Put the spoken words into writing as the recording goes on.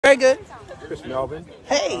Very good. Melvin.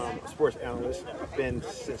 Hey. Sports analyst. I've been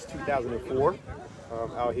since 2004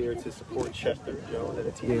 out here to support Chester Jones at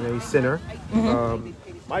the TMA Center.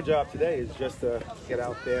 My job today is just to get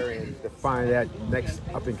out there and to find that next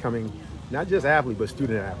up and coming, not just athlete, but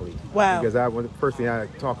student athlete. Wow. Because the first thing I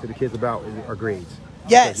talk to the kids about are grades.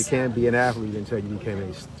 Yes. Because you can't be an athlete until you became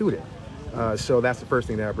a student. So that's the first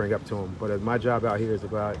thing that I bring up to them. But my job out here is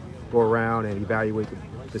about go around and evaluate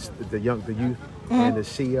the youth, and to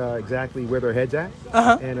see exactly where their head's at,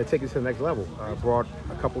 and to take it to the next level. Brought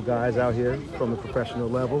a couple guys out here from the professional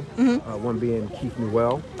level, one being Keith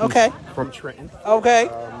Newell, from Trenton.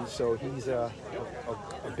 So he's a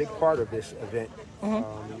big part of this event,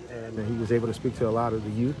 and he was able to speak to a lot of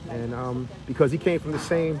the youth, and because he came from the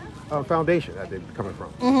same foundation that they're coming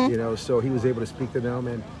from, you know, so he was able to speak to them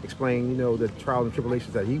and explain, you know, the trials and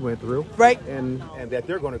tribulations that he went through, and that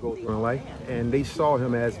they're going to go through in life, and they saw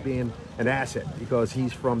him as being an asset because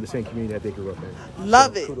he's from the same community that they grew up in.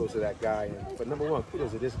 Love it. Kudos to that guy, but number one,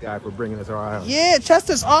 kudos to this guy for bringing us our island. Yeah,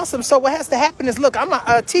 Chester's awesome. So what has to happen is, look, I'm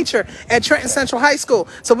a teacher at Trenton Central High School,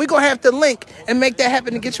 so we're going to have to link and make that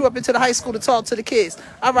happen to get you up into the high school to talk to the kids.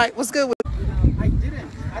 All right, what's good with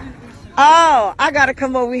Oh, I gotta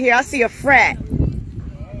come over here. I see a frat.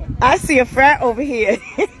 I see a frat over here.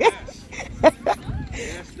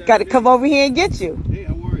 Gotta come over here and get you. Hey,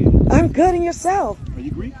 how are you? I'm good, and yourself? Are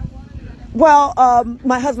you Greek? Well,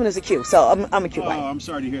 my husband is a Q, so I'm a Q. Oh, I'm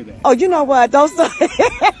sorry to hear that. Oh, you know what? Don't start.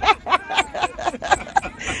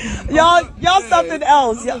 y'all something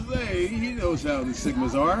else. He knows how the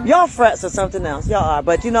Sigmas are. Y'all frats or something else. Y'all are.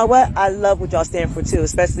 But you know what? I love what y'all stand for too,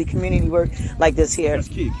 especially community work like this here. That's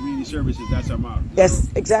key. Community services, that's our motto. Yes,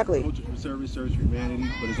 exactly. Culture for service, service for humanity,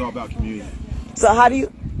 but it's all about community. So how do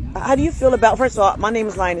you feel about, first of all, my name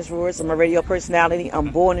is Linus Roars. I'm a radio personality.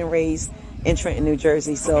 I'm born and raised in Trenton, New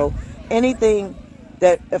Jersey. So anything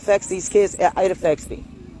that affects these kids, it affects me.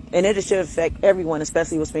 And it should affect everyone,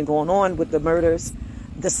 especially what's been going on with the murders,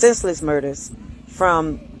 the senseless murders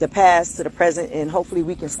from the past to the present, and hopefully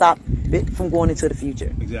we can stop it from going into the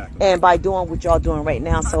future. Exactly. And by doing what y'all doing right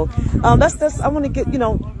now. So I want to get, you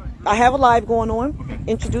know, I have a live going on. Okay.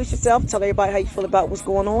 Introduce yourself, tell everybody how you feel about what's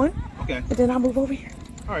going on. Okay. And then I'll move over here.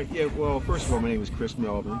 All right, yeah, well, first of all, my name is Chris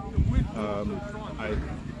Melvin. I've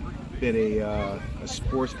been a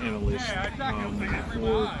sports analyst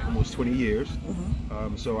for almost 20 years.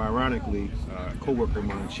 So ironically, a co-worker of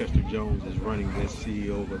mine, Chester Jones, is running this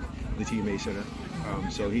CEO of the TMA Center.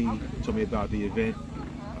 So he told me about the event.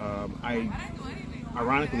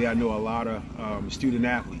 Ironically, I know a lot of student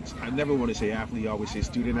athletes. I never want to say athlete, I always say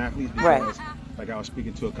student athletes, because like I was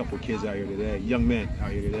speaking to a couple of kids out here today, young men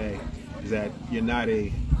out here today, is that you're not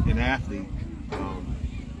an athlete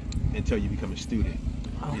until you become a student.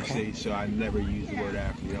 You see, so I never use the word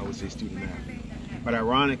athlete. I always say student athlete. But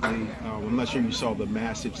ironically, I'm not sure you saw the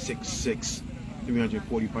massive 6'6",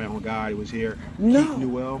 340-pound guy who was here. No. Keith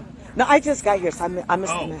Newell. No, I just got here, so I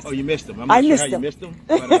missed him. Oh, you missed him. I'm not sure how you missed him.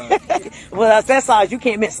 But, well, that's size. You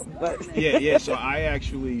can't miss him. But. yeah. So I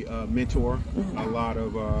actually mentor a lot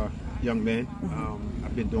of young men.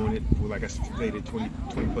 I've been doing it for, like I stated, 20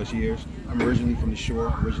 plus years. I'm originally from the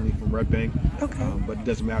shore, originally from Red Bank. But it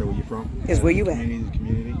doesn't matter where you're from. It's where you at. Community is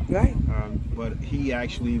community. Right. But he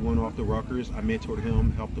actually went off to Rutgers. I mentored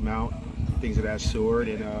him, helped him out, things of that sort.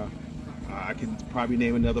 And I can probably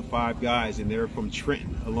name another 5 guys, and they're from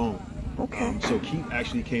Trenton alone. Okay. So Keith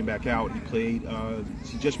actually came back out. He played.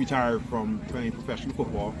 He just retired from playing professional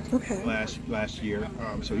football last year.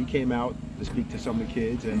 So he came out to speak to some of the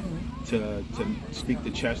kids and to speak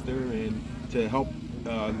to Chester and to help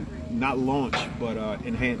not launch but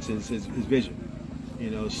enhance his vision. You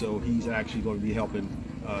know, so he's actually going to be helping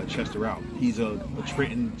Chester out. He's a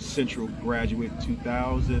Trenton Central graduate,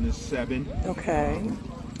 2007. Okay.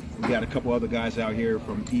 We got a couple other guys out here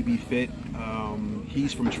from EB Fit.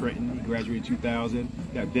 He's from Trenton. He graduated in 2000.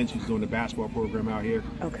 Got Vince, who's doing the basketball program out here.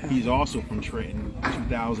 Okay. He's also from Trenton,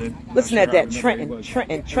 2000. Listen at that, Trenton.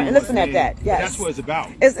 Listen at that. Yes. That's what it's about.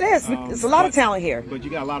 It is. It's a lot of talent here. But you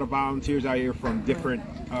got a lot of volunteers out here from different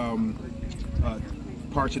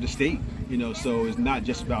parts of the state. You know, so it's not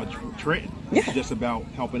just about Trenton. It's just about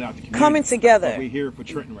helping out the community. Coming together. But we're here for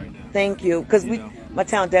Trenton right now. Thank you, because my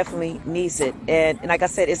town definitely needs it, and like I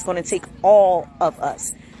said, it's going to take all of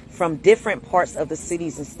us from different parts of the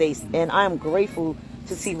cities and states, and I am grateful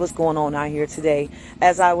to see what's going on out here today.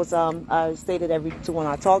 As I was I stated to one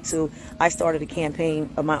I talked to, I started a campaign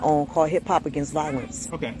of my own called Hip Hop Against Violence.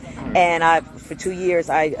 Okay. Right. And for 2 years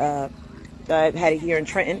I had it here in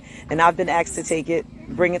Trenton, and I've been asked to take it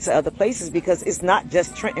bring it to other places, because it's not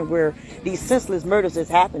just Trenton where these senseless murders is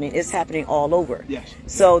happening. It's happening all over. Yes.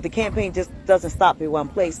 So the campaign just doesn't stop in one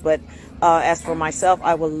place. But as for myself,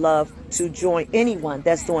 I would love to join anyone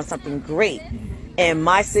that's doing something great in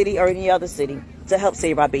my city or any other city to help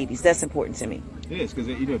save our babies. That's important to me. It is, because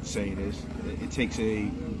you know what the saying is. It takes a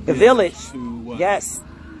village. To, yes.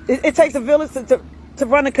 It takes a village to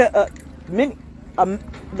run to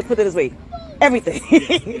put it this way, everything.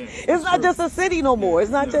 It's not just a city no more.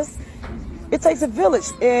 It's not just, it takes a village,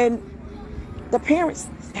 and the parents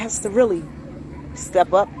has to really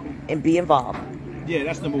step up and be involved. Yeah,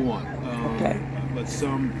 that's number one. Okay. But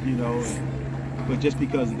some, you know, but just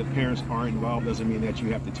because the parents aren't involved doesn't mean that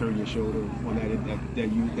you have to turn your shoulder on that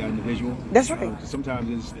individual. That's right.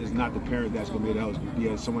 Sometimes it's not the parent that's going to be able to help, it's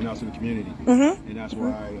be someone else in the community. And that's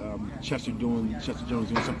why Chester Jones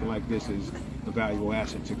doing something like this is a valuable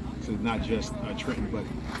asset to not just Trenton, but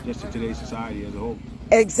just to today's society as a whole.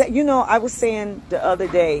 Exactly. You know, I was saying the other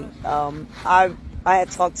day, I had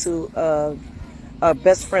talked to a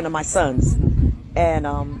best friend of my son's,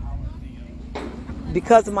 and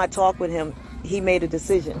because of my talk with him, he made a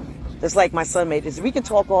decision. Just like my son made this. We can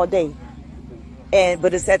talk all day,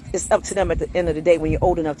 but it's up to them at the end of the day when you're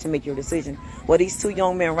old enough to make your decision. Well, these two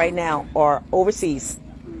young men right now are overseas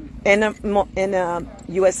in the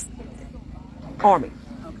U.S. Army,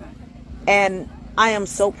 and I am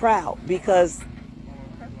so proud, because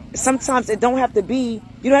sometimes you don't have to be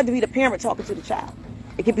the parent talking to the child.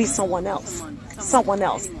 It could be someone else,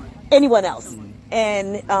 anyone else.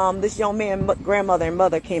 And this young man, grandmother and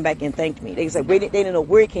mother, came back and thanked me. They said they didn't know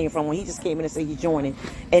where he came from when he just came in and said he's joining,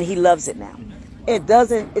 and he loves it now. It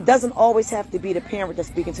doesn't always have to be the parent that's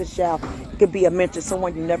speaking to the child. It could be a mentor,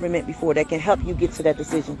 someone you never met before, that can help you get to that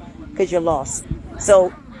decision because you're lost.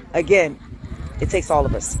 So again, it takes all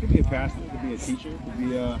of us. It could be a pastor, it could be a teacher, it could be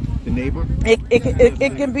the neighbor.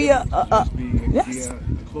 It can be a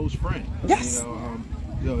close friend. Yes.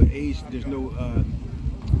 You know, age. There's no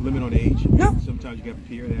limit on age. No. Sometimes you have a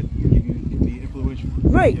peer that can be influential.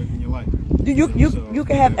 Right. In your life. You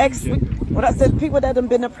can have what I said, people that have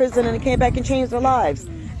been to prison and came back and changed their lives.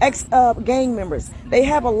 Gang members. They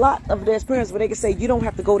have a lot of their experience where they can say you don't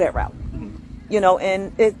have to go that route. You know,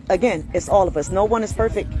 and it's all of us. No one is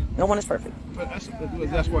perfect. No one is perfect. But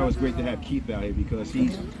that's why it was great to have Keith out here, because he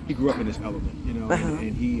grew up in this element, you know,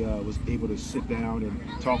 and he was able to sit down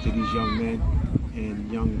and talk to these young men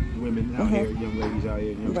and young women out here, young ladies out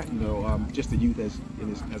here, you know, just the youth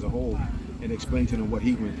as a whole, and explain to them what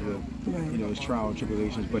he went through, you know, his trial and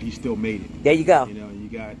tribulations, but he still made it. There you go. You know, you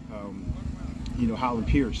got, you know, Holland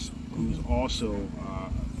Pierce, who's also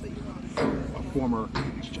a former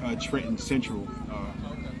Trenton Central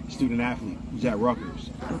student athlete who's at Rutgers.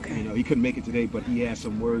 Okay. You know, he couldn't make it today, but he had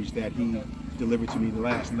some words that he delivered to me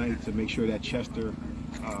last night to make sure that Chester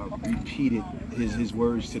repeated his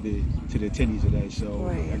words to the attendees today. So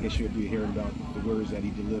I guess you'll be hearing about the words that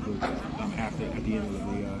he delivered at the end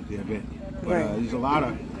of the event. But there's a lot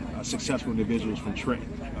of successful individuals from Trenton.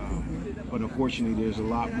 But unfortunately, there's a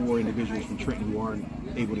lot more individuals from Trenton who aren't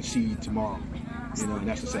able to see tomorrow. You know, and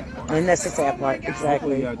that's the sad part. And that's the sad part,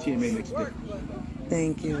 exactly. Hopefully, TMA makes a difference.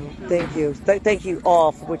 Thank you. Thank you. Thank you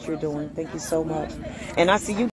all for what you're doing. Thank you so much. And I see you